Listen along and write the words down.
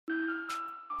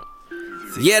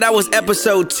Yeah, that was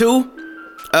episode 2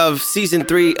 of season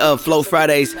 3 of Flow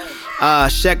Fridays.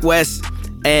 Sheck West,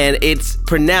 and it's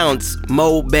pronounced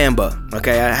Mo Bamba.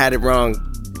 Okay, I had it wrong.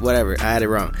 Whatever, I had it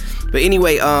wrong. But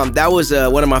anyway, that was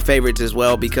one of my favorites as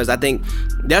well, because I think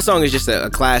that song is just a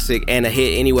classic and a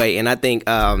hit anyway. And I think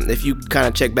if you kind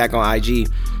of check back on IG,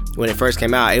 when it first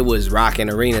came out, it was rocking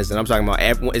arenas, and I'm talking about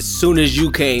as soon as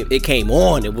it came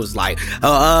on, it was like,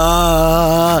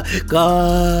 golly,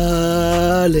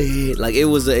 like it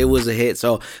was a hit.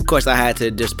 So of course I had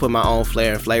to just put my own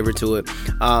flair and flavor to it,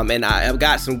 and I've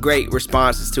got some great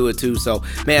responses to it too. So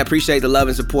man, I appreciate the love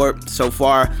and support so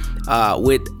far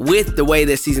with the way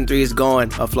that season 3 is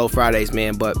going of Flow Fridays,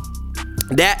 man. But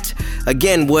that,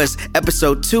 again, was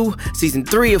episode 2, season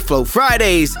 3 of Flow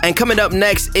Fridays. And coming up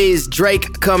next is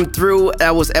Drake Come Through.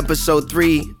 That was episode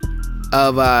 3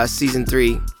 of season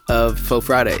 3 of Flow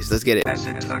Fridays. Let's get it. Yeah.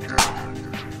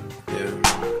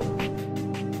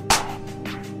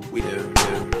 We do.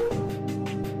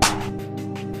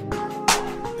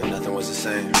 And nothing was the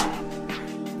same.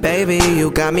 Baby,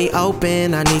 you got me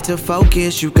open, I need to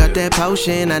focus. You got that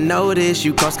potion, I notice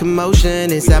you cause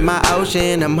commotion inside my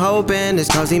ocean. I'm hoping it's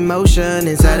cause emotion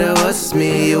inside of us.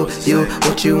 Me, you,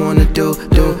 what you wanna do,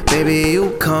 baby,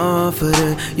 you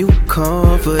confident,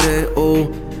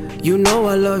 oh. You know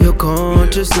I love your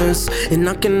consciousness, and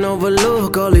I can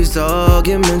overlook all these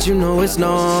arguments. You know it's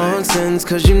nonsense,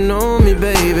 cause you know me,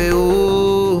 baby,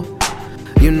 ooh.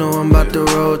 You know I'm about to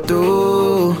roll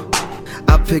through.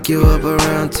 I'll pick you up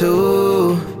around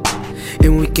 2,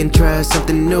 and we can try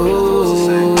something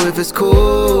new if it's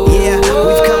cool. Yeah,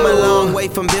 we've come a long way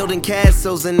from building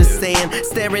castles in the sand,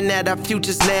 staring at our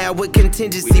futures now with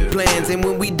contingency plans. And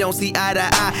when we don't see eye to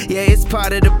eye, yeah, it's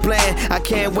part of the plan. I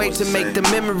can't wait to make the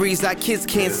memories our kids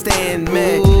can't stand,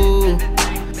 man. Ooh,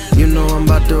 you know I'm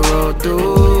about to roll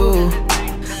through.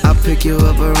 I'll pick you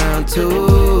up around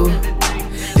 2,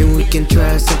 and we can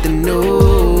try something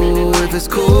new if it's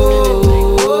cool.